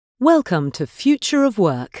Welcome to Future of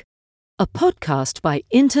Work, a podcast by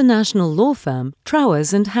international law firm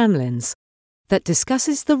Trowers and Hamlins that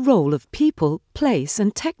discusses the role of people, place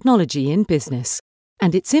and technology in business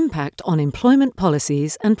and its impact on employment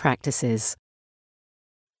policies and practices.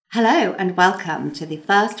 Hello and welcome to the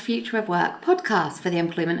first Future of Work podcast for the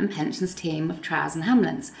Employment and Pensions team of Trowers and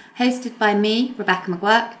Hamlins, hosted by me, Rebecca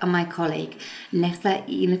McGuirk, and my colleague, Nicola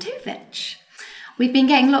Ignatovic. We've been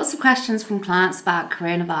getting lots of questions from clients about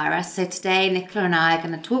coronavirus, so today Nicola and I are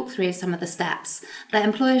going to talk through some of the steps that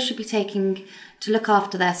employers should be taking to look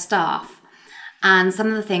after their staff and some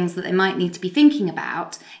of the things that they might need to be thinking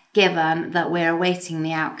about given that we're awaiting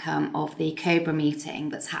the outcome of the COBRA meeting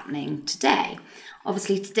that's happening today.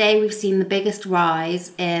 Obviously, today we've seen the biggest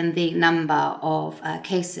rise in the number of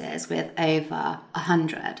cases with over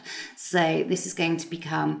 100. So this is going to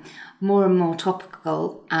become more and more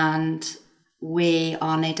topical, and we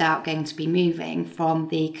are no doubt going to be moving from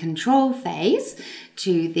the control phase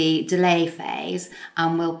to the delay phase,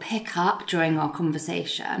 and we'll pick up during our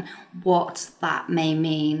conversation what that may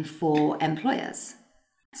mean for employers.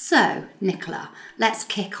 So, Nicola, let's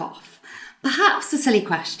kick off. Perhaps a silly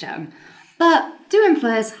question, but do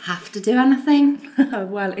employers have to do anything?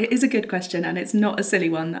 Well, it is a good question, and it's not a silly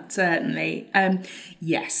one, that certainly.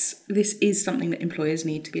 Yes, this is something that employers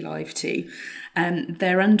need to be live to.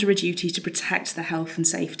 They're under a duty to protect the health and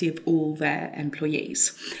safety of all their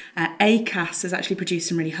employees. ACAS has actually produced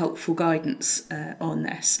some really helpful guidance on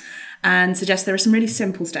this and suggests there are some really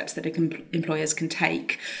simple steps that employers can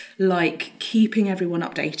take, like keeping everyone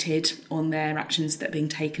updated on their actions that are being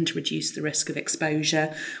taken to reduce the risk of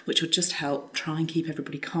exposure, which will just help try and keep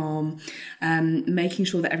everybody calm, making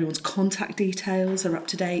sure that everyone's contact details are up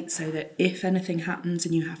to date so that if anything happens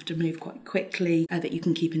and you have to move quite quickly, that you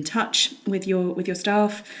can keep in touch with your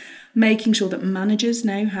staff, making sure that managers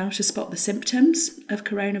know how to spot the symptoms of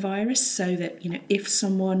coronavirus so that, if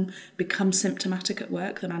someone becomes symptomatic at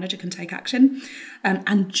work, the manager can take action,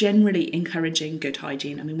 and generally encouraging good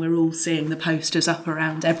hygiene. I mean, we're all seeing the posters up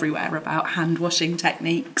around everywhere about hand washing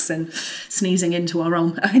techniques and sneezing into our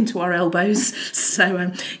elbows.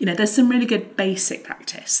 So, there's some really good basic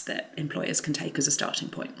practice that employers can take as a starting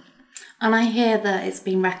point. And I hear that it's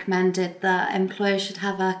been recommended that employers should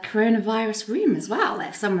have a coronavirus room as well.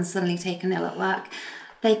 If someone's suddenly taken ill at work,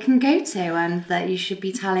 they can go to, and that you should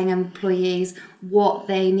be telling employees what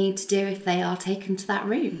they need to do if they are taken to that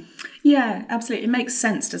room. Yeah, absolutely. It makes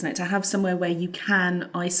sense, doesn't it, to have somewhere where you can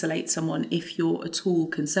isolate someone if you're at all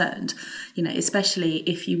concerned. Especially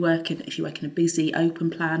if you work in a busy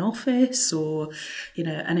open plan office, or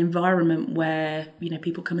an environment where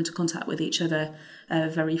people come into contact with each other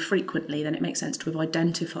very frequently. Then it makes sense to have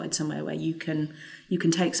identified somewhere where you can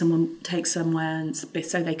take somewhere and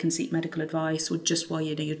so they can seek medical advice, or just while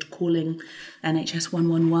you're calling NHS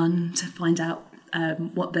 111 to find out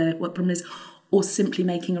what the problem is, or simply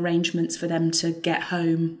making arrangements for them to get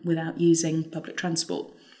home without using public transport.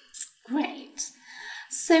 Great.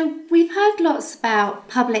 So we've heard lots about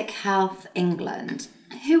Public Health England.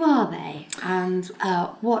 Who are they, and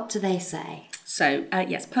what do they say? So,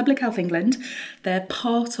 yes, Public Health England, they're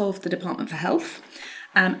part of the Department for Health.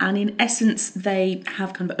 And in essence, they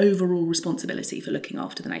have kind of overall responsibility for looking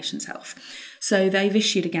after the nation's health. So they've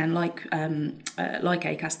issued, again, like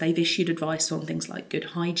ACAS, they've issued advice on things like good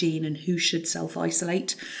hygiene and who should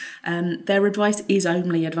self-isolate. Their advice is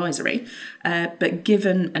only advisory, but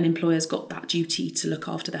given an employer's got that duty to look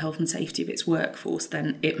after the health and safety of its workforce,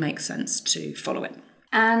 then it makes sense to follow it.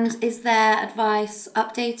 And is their advice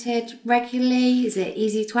updated regularly? Is it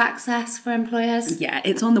easy to access for employers? Yeah,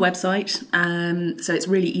 it's on the website. So it's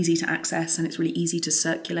really easy to access and it's really easy to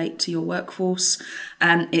circulate to your workforce.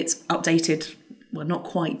 It's updated, well, not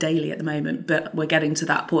quite daily at the moment, but we're getting to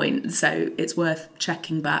that point. So it's worth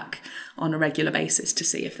checking back on a regular basis to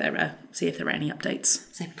see if there are any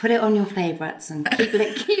updates. So put it on your favourites and keep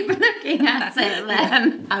looking at it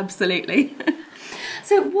then. Absolutely.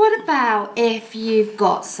 So what about if you've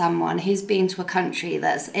got someone who's been to a country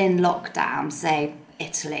that's in lockdown, say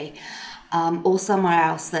Italy, or somewhere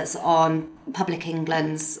else that's on Public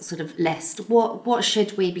England's sort of list? What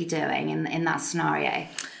should we be doing in that scenario?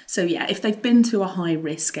 So yeah, if they've been to a high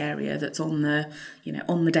risk area that's on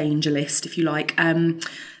the danger list, if you like,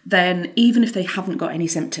 then even if they haven't got any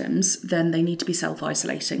symptoms, then they need to be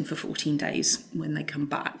self-isolating for 14 days when they come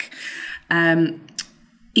back.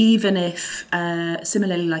 even if,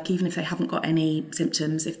 similarly, like even if they haven't got any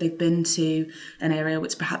symptoms, if they've been to an area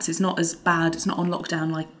which perhaps is not as bad, it's not on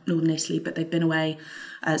lockdown like Northern Italy, but they've been away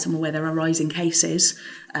somewhere where there are rising cases,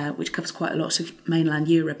 which covers quite a lot of mainland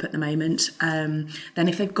Europe at the moment, then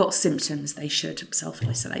if they've got symptoms, they should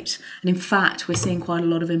self-isolate. And in fact, we're seeing quite a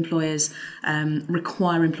lot of employers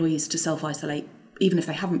require employees to self-isolate, even if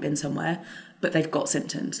they haven't been somewhere, but they've got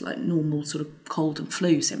symptoms, like normal sort of cold and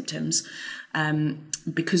flu symptoms,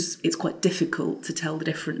 because it's quite difficult to tell the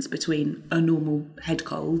difference between a normal head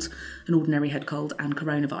cold, an ordinary head cold, and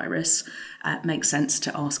coronavirus. It makes sense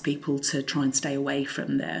to ask people to try and stay away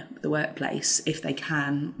from the workplace if they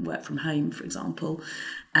can work from home, for example.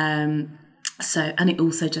 And it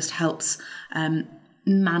also just helps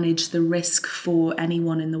manage the risk for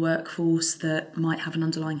anyone in the workforce that might have an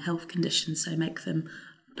underlying health condition, so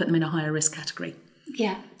put them in a higher risk category.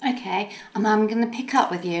 Yeah, okay. And I'm going to pick up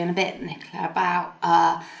with you in a bit, Nicola,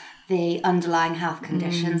 about the underlying health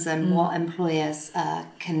conditions and what employers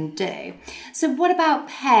can do. So what about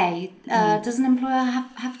pay? Does an employer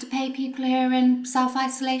have to pay people who are in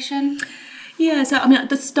self-isolation? Yeah, so I mean,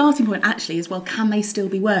 the starting point actually is, well, can they still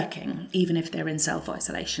be working even if they're in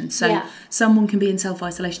self-isolation? So someone can be in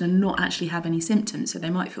self-isolation and not actually have any symptoms, so they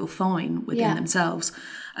might feel fine within themselves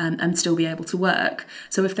and still be able to work.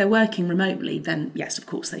 So if they're working remotely, then yes, of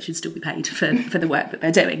course, they should still be paid for the work that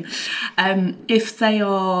they're doing. If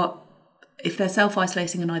they're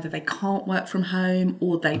self-isolating and either they can't work from home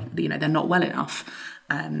or they're not well enough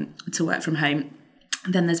to work from home,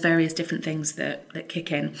 then there's various different things that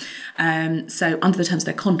kick in. So under the terms of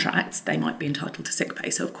their contracts, they might be entitled to sick pay.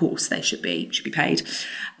 So of course they should be paid.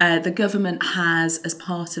 The government has, as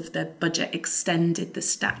part of their budget, extended the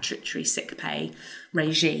statutory sick pay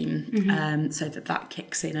regime so that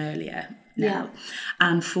kicks in earlier now. Yeah.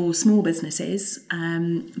 And for small businesses,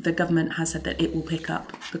 the government has said that it will pick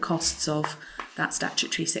up the costs of that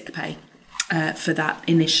statutory sick pay for that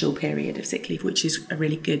initial period of sick leave, which is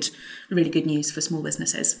really good news for small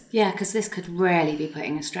businesses. Yeah, because this could really be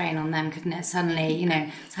putting a strain on them, couldn't it? Suddenly,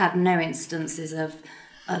 it's had no instances of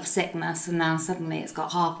sickness, and now suddenly it's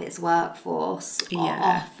got half its workforce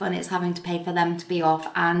off, and it's having to pay for them to be off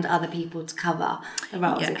and other people to cover the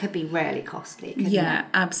roles. It could be really costly, couldn't it?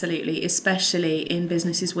 Absolutely, especially in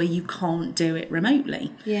businesses where you can't do it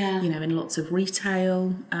remotely. Yeah. In lots of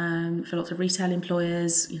retail, for lots of retail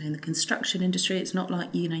employers, in the construction industry, it's not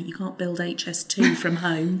like, you can't build HS2 from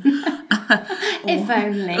home. If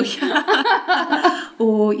only.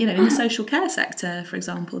 Or, in the social care sector, for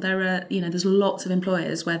example, there's lots of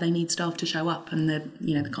employers where they need staff to show up, and the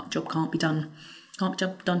job can't be done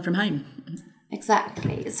from home.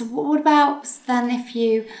 Exactly. So what about then if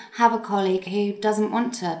you have a colleague who doesn't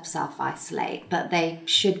want to self-isolate, but they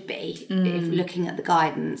should be, if looking at the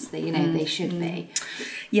guidance, they should be?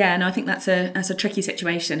 Yeah, no, I think that's a tricky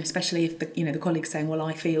situation, especially if the colleague's saying, well,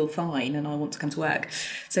 I feel fine and I want to come to work.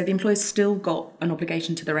 So the employer's still got an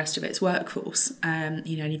obligation to the rest of its workforce. And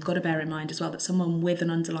you've got to bear in mind as well that someone with an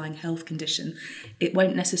underlying health condition, it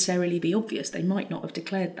won't necessarily be obvious. They might not have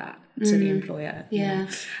declared that to the employer. Yeah.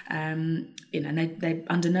 And they're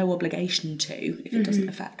under no obligation to, if it doesn't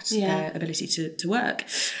affect their ability to work.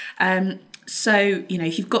 So,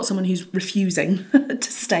 if you've got someone who's refusing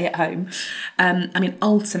to stay at home,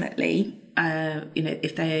 ultimately,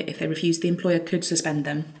 if they refuse, the employer could suspend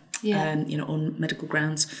them, on medical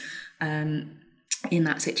grounds, in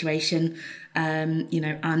that situation, and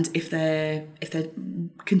if they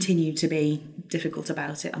continue to be difficult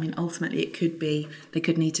about it, ultimately they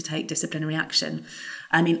could need to take disciplinary action.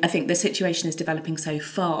 I think the situation is developing so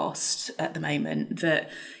fast at the moment that,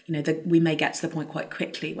 that we may get to the point quite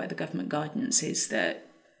quickly where the government guidance is that,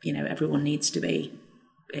 everyone needs to be,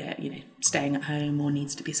 staying at home or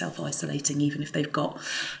needs to be self-isolating, even if they've got,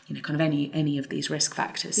 kind of any of these risk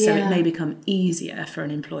factors. So it may become easier for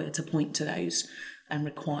an employer to point to those and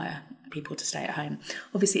require people to stay at home.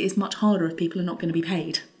 Obviously, it's much harder if people are not going to be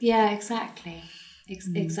paid. Yeah, exactly.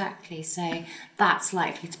 Exactly. So that's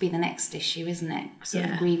likely to be the next issue, isn't it? Sort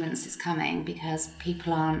of grievance is coming because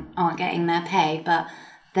people aren't getting their pay, but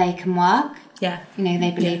they can work. Yeah.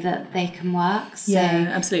 They believe that they can work. So.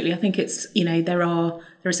 Yeah, absolutely. I think it's, there are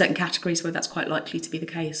certain categories where that's quite likely to be the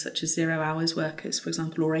case, such as 0 hours workers, for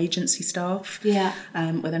example, or agency staff, where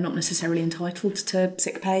they're not necessarily entitled to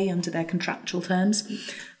sick pay under their contractual terms.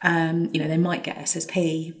 They might get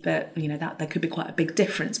SSP, but, that there could be quite a big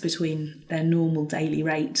difference between their normal daily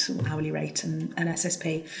rate or hourly rate and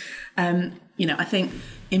SSP. I think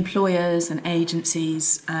employers and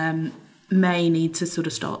agencies may need to sort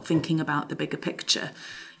of start thinking about the bigger picture,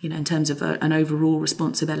 in terms of an overall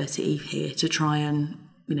responsibility here to try and,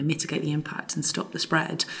 mitigate the impact and stop the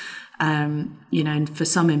spread. And for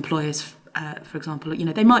some employers, for example,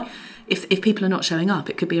 they might, if people are not showing up,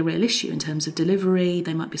 it could be a real issue in terms of delivery.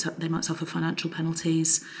 They might suffer financial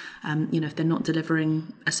penalties, if they're not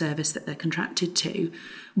delivering a service that they're contracted to.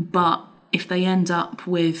 But if they end up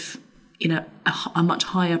with, a much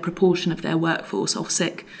higher proportion of their workforce off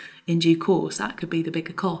sick in due course, that could be the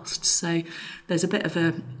bigger cost. So there's a bit of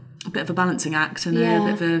a balancing act and a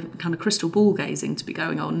bit of a kind of crystal ball gazing to be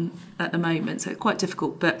going on at the moment. So it's quite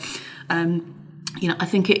difficult, but I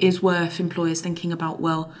think it is worth employers thinking about,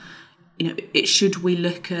 should we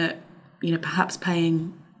look at, perhaps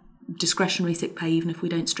paying discretionary sick pay, even if we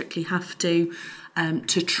don't strictly have to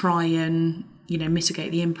try and,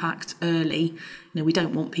 mitigate the impact early. We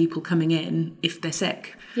don't want people coming in if they're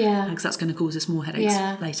sick. Yeah. Because that's going to cause us more headaches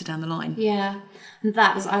later down the line. Yeah. And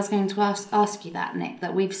I was going to ask you that, Nick,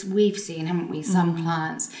 that we've seen, haven't we, some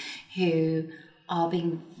clients who are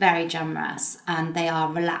being very generous and they are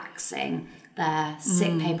relaxing their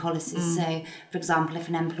sick pay policies. So, for example, if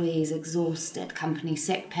an employee is exhausted, company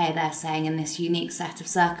sick pay, they're saying in this unique set of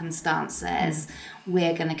circumstances,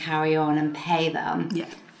 we're going to carry on and pay them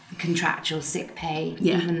contractual sick pay,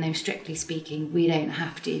 even though strictly speaking we don't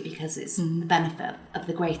have to, because it's the benefit of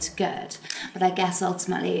the greater good. But I guess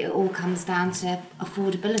ultimately it all comes down to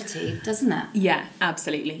affordability, doesn't it? Yeah,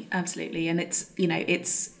 absolutely. And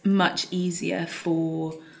it's much easier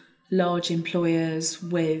for large employers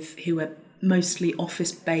who are mostly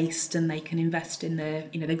office based, and they can invest in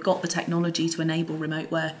they've got the technology to enable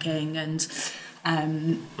remote working, and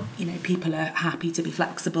people are happy to be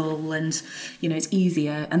flexible, and it's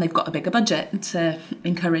easier, and they've got a bigger budget to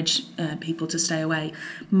encourage people to stay away.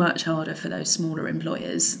 Much harder for those smaller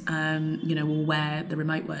employers, or where the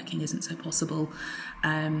remote working isn't so possible.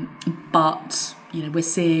 But we're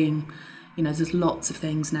seeing, there's lots of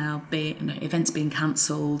things now, events being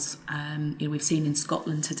cancelled. We've seen in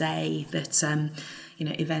Scotland today that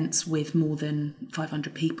events with more than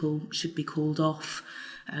 500 people should be called off.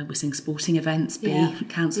 We're seeing sporting events be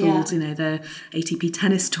cancelled. The ATP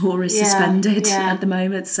tennis tour is suspended at the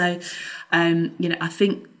moment. So, I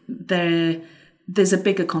think there's a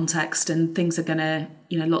bigger context, and things are going to,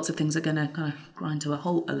 lots of things are going to kind of grind to a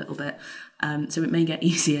halt a little bit. So it may get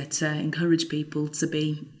easier to encourage people to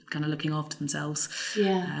be kind of looking after themselves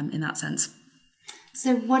in that sense.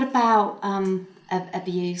 So what about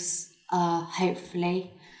abuse?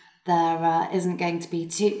 Hopefully there isn't going to be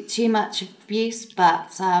too much abuse,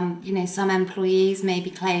 but some employees may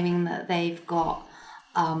be claiming that they've got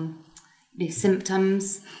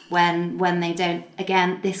symptoms when they don't.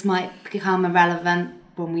 Again, this might become irrelevant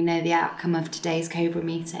when we know the outcome of today's COBRA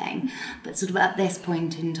meeting, but sort of at this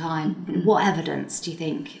point in time, what evidence do you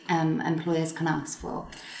think employers can ask for?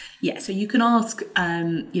 Yeah, so you can ask,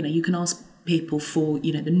 you can ask people for,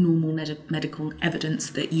 the normal medical evidence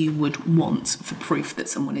that you would want for proof that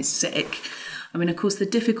someone is sick. I mean, of course, the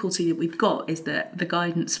difficulty that we've got is that the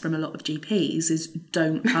guidance from a lot of GPs is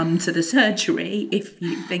don't come to the surgery if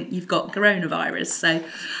you think you've got coronavirus. So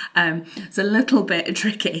it's a little bit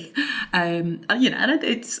tricky. And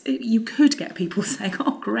you could get people saying,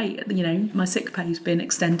 oh, great, my sick pay's been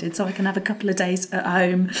extended so I can have a couple of days at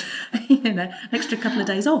home, an extra couple of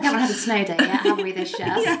days off. We haven't had a snow day yet, have we, this year?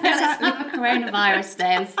 Let's have a coronavirus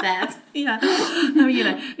day instead. Yeah.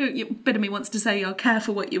 A bit of me wants to say, oh,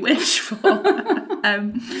 careful what you wish for.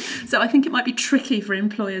 So I think it might be tricky for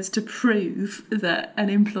employers to prove that an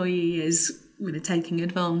employee is taking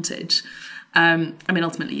advantage.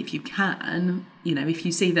 Ultimately, if you can, if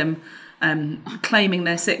you see them claiming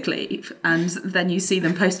their sick leave, and then you see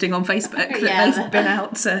them posting on Facebook that they've been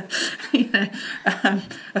out to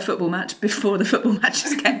a football match before the football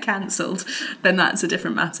matches get cancelled, then that's a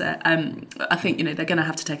different matter. I think they're going to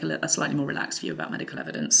have to take a slightly more relaxed view about medical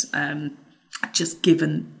evidence, just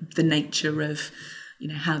given the nature of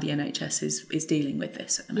how the NHS is dealing with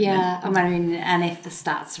this at the moment. Yeah, and if the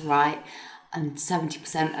stats are right, and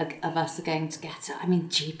 70% of us are going to get it.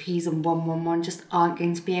 GPs and 111 just aren't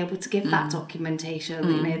going to be able to give that documentation.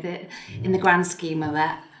 In the grand scheme of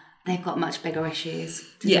it, they've got much bigger issues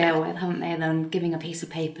to deal with, haven't they, than giving a piece of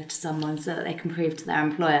paper to someone so that they can prove to their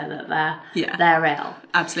employer that they're ill.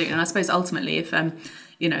 Absolutely, and I suppose ultimately, if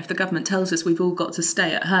the government tells us we've all got to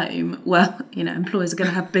stay at home, well, employers are going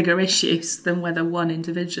to have bigger issues than whether one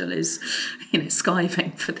individual is,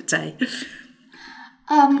 skiving for the day.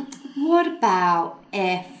 What about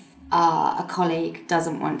if a colleague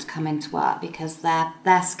doesn't want to come into work because they're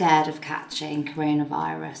scared of catching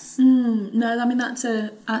coronavirus?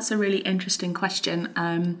 That's a really interesting question.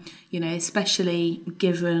 Especially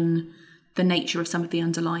given the nature of some of the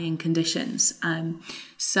underlying conditions.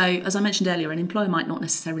 So as I mentioned earlier, an employer might not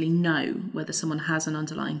necessarily know whether someone has an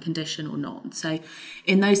underlying condition or not. So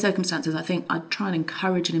in those circumstances, I think I'd try and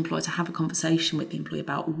encourage an employer to have a conversation with the employee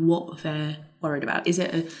about what they're worried about. Is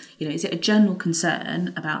it a general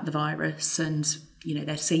concern about the virus, and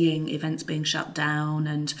they're seeing events being shut down,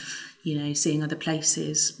 and seeing other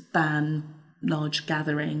places ban large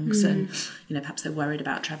gatherings, and perhaps they're worried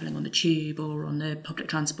about travelling on the tube or on the public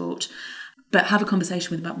transport. But have a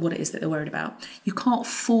conversation with them about what it is that they're worried about. You can't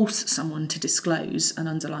force someone to disclose an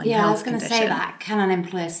underlying health condition. Yeah, I was going to say that. Can an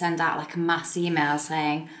employer send out like a mass email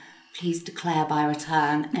saying, please declare by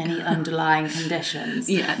return any underlying conditions?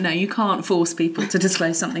 Yeah, no, you can't force people to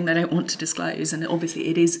disclose something they don't want to disclose. And obviously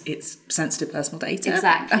it's sensitive personal data.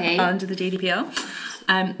 Exactly. Under the GDPR.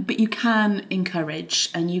 But you can encourage,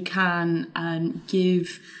 and you can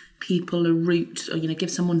give people a route, or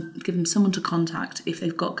give them someone to contact if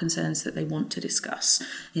they've got concerns that they want to discuss,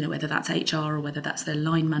 whether that's HR or whether that's their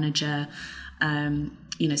line manager,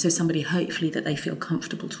 so somebody hopefully that they feel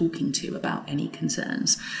comfortable talking to about any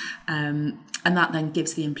concerns, and that then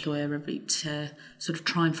gives the employer a route to sort of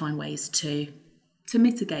try and find ways to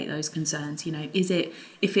mitigate those concerns.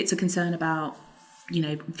 If it's a concern about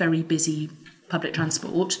very busy public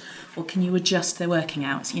transport, or can you adjust their working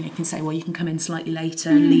hours? You can say, well, you can come in slightly later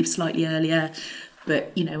and leave slightly earlier,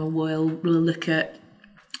 but we'll look at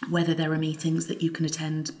whether there are meetings that you can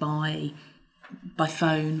attend by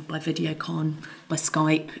phone, by video con, by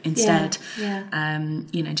Skype instead.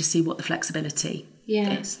 Just see what the flexibility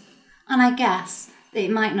is. And I guess it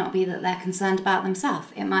might not be that they're concerned about themselves.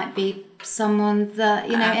 It might be someone that,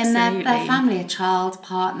 in their family, a child,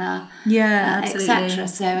 partner, etc.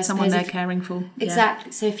 So someone they're caring for.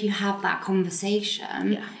 Exactly. Yeah. So if you have that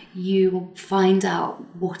conversation, you will find out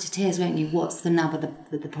what it is, won't you? What's the nub of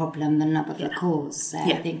the problem, the nub of the cause. So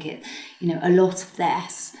I think a lot of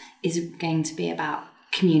this is going to be about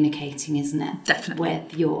communicating, isn't it? Definitely.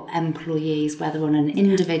 With your employees, whether on an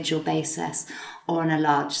individual basis or on a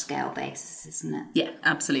large scale basis, isn't it? Yeah,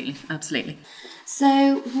 absolutely.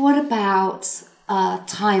 So what about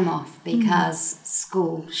time off because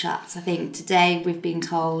school shuts? I think today we've been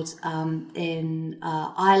told in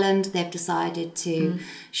Ireland they've decided to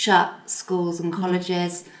shut schools and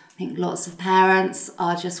colleges. I think lots of parents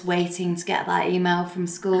are just waiting to get that email from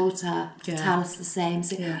school to tell us the same.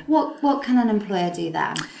 So what can an employer do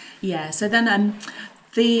then? Yeah, so then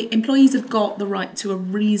the employees have got the right to a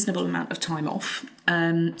reasonable amount of time off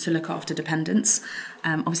to look after dependents.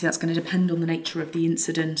 Obviously, that's going to depend on the nature of the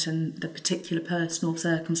incident and the particular personal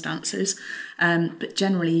circumstances. But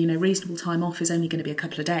generally, reasonable time off is only going to be a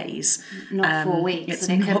couple of days. Not 4 weeks. It's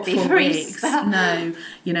and it not could be 4 3 weeks. No,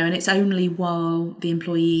 and it's only while the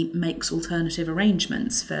employee makes alternative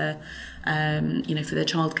arrangements for, for their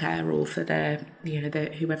childcare or for their,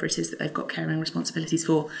 whoever it is that they've got caring responsibilities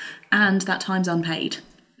for, and that time's unpaid.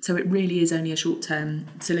 So it really is only a short-term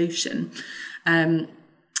solution.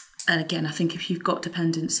 And again, I think if you've got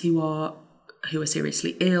dependents who are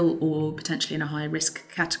seriously ill or potentially in a high risk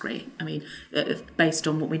category, I mean, based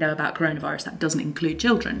on what we know about coronavirus, that doesn't include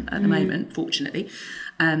children at the moment, fortunately.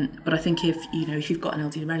 But I think if you've got an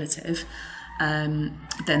elderly relative,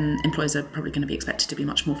 then employers are probably going to be expected to be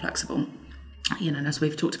much more flexible. And as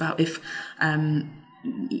we've talked about, if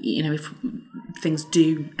things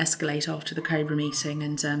do escalate after the COBRA meeting,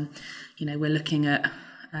 and we're looking at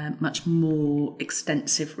much more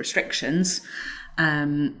extensive restrictions,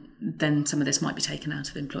 then some of this might be taken out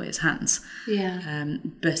of employers' hands.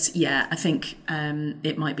 I think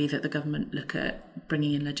it might be that the government look at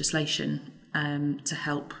bringing in legislation to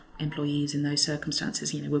help employees in those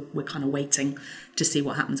circumstances. We're kind of waiting to see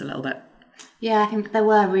what happens a little bit. Yeah, I think there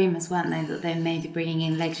were rumours, weren't there, that they may be bringing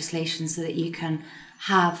in legislation so that you can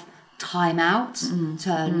have time out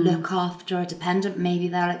to look after a dependent. Maybe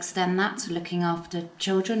they'll extend that to looking after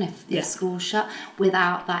children if school's shut,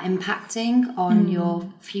 without that impacting on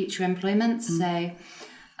your future employment. So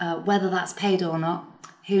whether that's paid or not,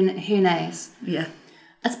 who knows? Yeah.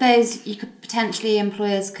 I suppose you could potentially,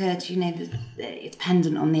 employers could,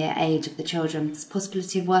 dependent on the age of the children, there's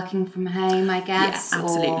possibility of working from home, I guess. Yeah,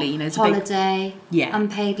 absolutely. Or holiday,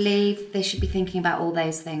 unpaid leave. They should be thinking about all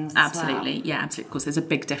those things. Absolutely. As well. Yeah, absolutely. Of course, there's a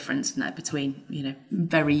big difference in that between,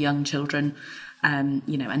 very young children,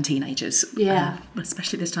 and teenagers. Yeah.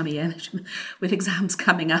 Especially this time of year with exams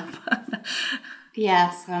coming up.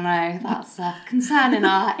 Yes, I know. That's a concern in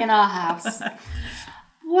our house.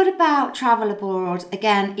 What about travel abroad?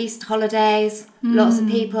 Again, Easter holidays, lots of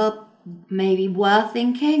people maybe were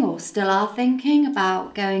thinking or still are thinking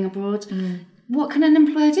about going abroad. what can an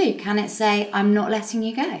employer do? Can it say, I'm not letting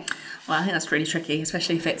you go? Well, I think that's really tricky,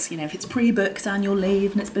 especially if it's, if it's pre-booked annual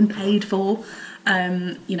leave and it's been paid for,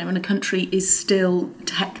 and a country is still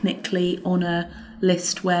technically on a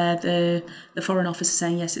list where the Foreign Office is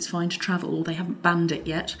saying, yes, it's fine to travel, or they haven't banned it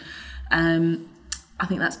yet. I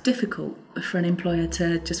think that's difficult for an employer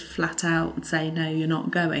to just flat out and say, no, you're not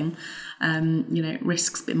going.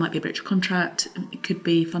 Risks, it might be a breach of contract, it could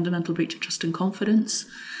be fundamental breach of trust and confidence.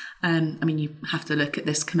 You have to look at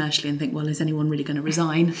this commercially and think, well, is anyone really going to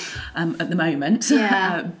resign at the moment?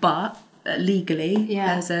 Yeah. But legally,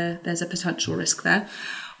 there's a potential risk there.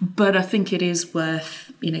 But I think it is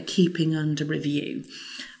worth, keeping under review.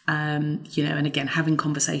 And again, having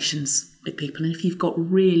conversations with people. And if you've got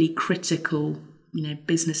really critical,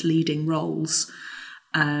 business leading roles,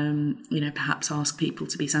 perhaps ask people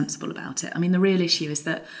to be sensible about it. I mean, the real issue is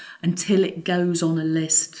that until it goes on a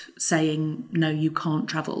list saying, no, you can't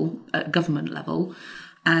travel at government level,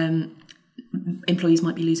 employees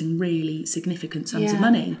might be losing really significant sums of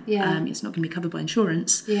money. Yeah. It's not going to be covered by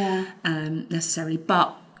insurance necessarily,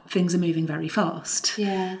 but things are moving very fast.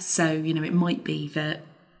 Yeah. So, it might be that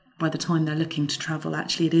by the time they're looking to travel,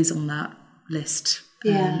 actually it is on that list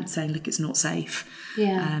saying, look, it's not safe.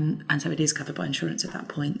 Yeah. And so it is covered by insurance at that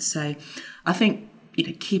point. So I think,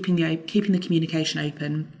 keeping the communication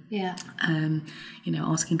open. Yeah.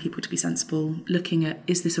 Asking people to be sensible, looking at,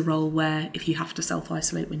 is this a role where if you have to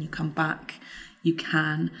self-isolate when you come back, you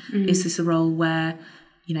can? Mm. Is this a role where,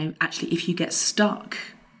 actually if you get stuck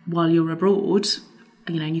while you're abroad,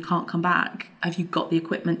 and you can't come back, have you got the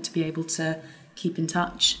equipment to be able to keep in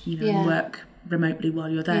touch, and work remotely while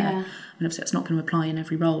you're there? Yeah. And obviously that's not going to apply in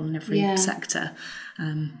every role in every sector,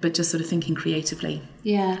 but just sort of thinking creatively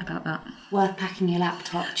about that. Worth packing your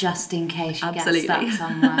laptop just in case you get stuck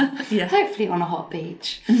somewhere. Hopefully on a hot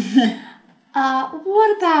beach.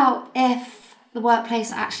 What about if the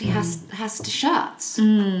workplace actually has to shut?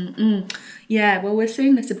 Yeah, well, we're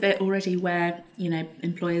seeing this a bit already where,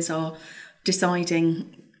 employers are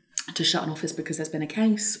deciding to shut an office because there's been a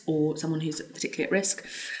case or someone who's particularly at risk.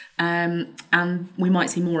 And we might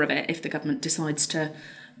see more of it if the government decides to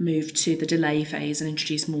move to the delay phase and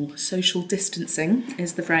introduce more social distancing,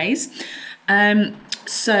 is the phrase.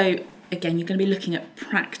 So again, you're going to be looking at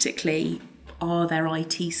practically, are there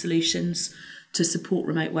IT solutions to support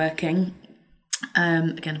remote working?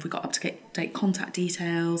 Again, have we got up-to-date contact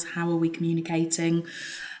details? How are we communicating?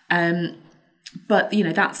 But,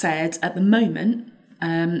 that said, at the moment,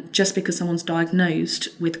 just because someone's diagnosed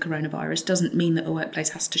with coronavirus doesn't mean that a workplace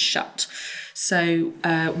has to shut. So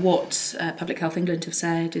what Public Health England have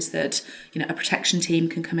said is that, a protection team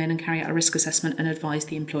can come in and carry out a risk assessment and advise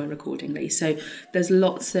the employer accordingly. So there's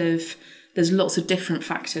lots of different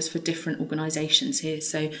factors for different organisations here.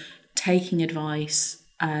 So taking advice,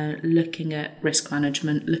 looking at risk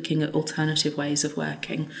management, looking at alternative ways of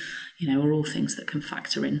working, are all things that can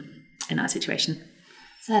factor in that situation.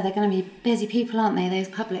 So they're going to be busy people, aren't they, those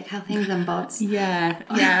Public Health England bods? Yeah,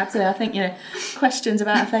 absolutely. I think, questions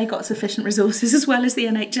about if they got sufficient resources as well as the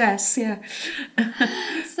NHS,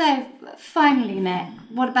 So, finally, Nick,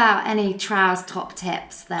 what about any Trowes top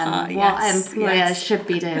tips then? What employers should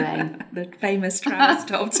be doing? The famous Trowes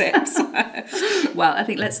top tips. Well, I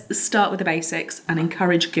think let's start with the basics and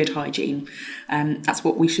encourage good hygiene. That's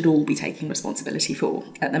what we should all be taking responsibility for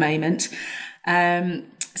at the moment.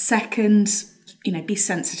 Second, be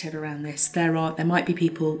sensitive around this. There might be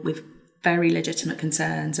people with very legitimate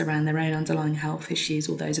concerns around their own underlying health issues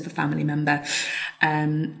or those of a family member.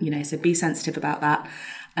 So be sensitive about that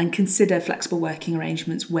and consider flexible working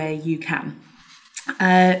arrangements where you can.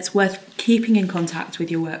 It's worth keeping in contact with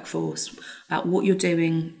your workforce about what you're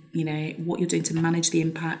doing, what you're doing to manage the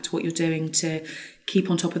impact, what you're doing to keep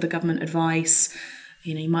on top of the government advice.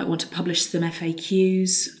 You might want to publish some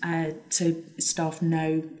FAQs so staff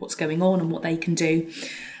know what's going on and what they can do.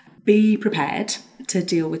 Be prepared to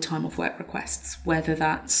deal with time off work requests, whether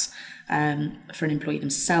that's for an employee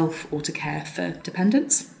themselves or to care for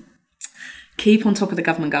dependents. Keep on top of the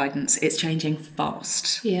government guidance. It's changing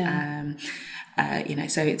fast. Yeah.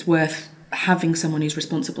 So it's worth having someone who's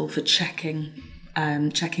responsible for checking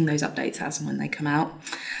those updates as and when they come out.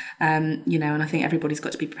 And I think everybody's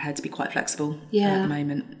got to be prepared to be quite flexible at the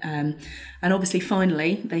moment. And obviously,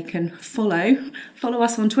 finally, they can follow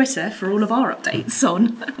us on Twitter for all of our updates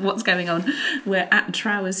on what's going on. We're at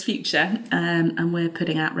Trowers Future, and we're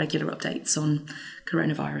putting out regular updates on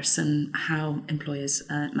coronavirus and how employers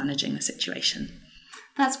are managing the situation.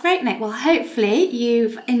 That's great, Nick. Well, hopefully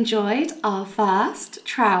you've enjoyed our first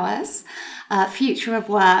Trowers Future of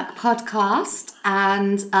Work podcast.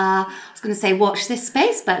 And I was going to say watch this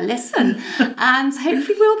space, but listen. And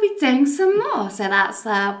hopefully we'll be doing some more. So that's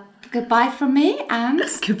goodbye from me and...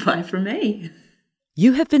 Goodbye from me.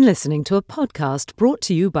 You have been listening to a podcast brought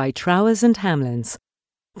to you by Trowers and Hamlins.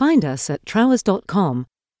 Find us at trowers.com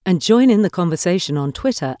and join in the conversation on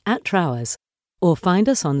Twitter @Trowers, or find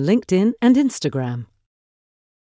us on LinkedIn and Instagram.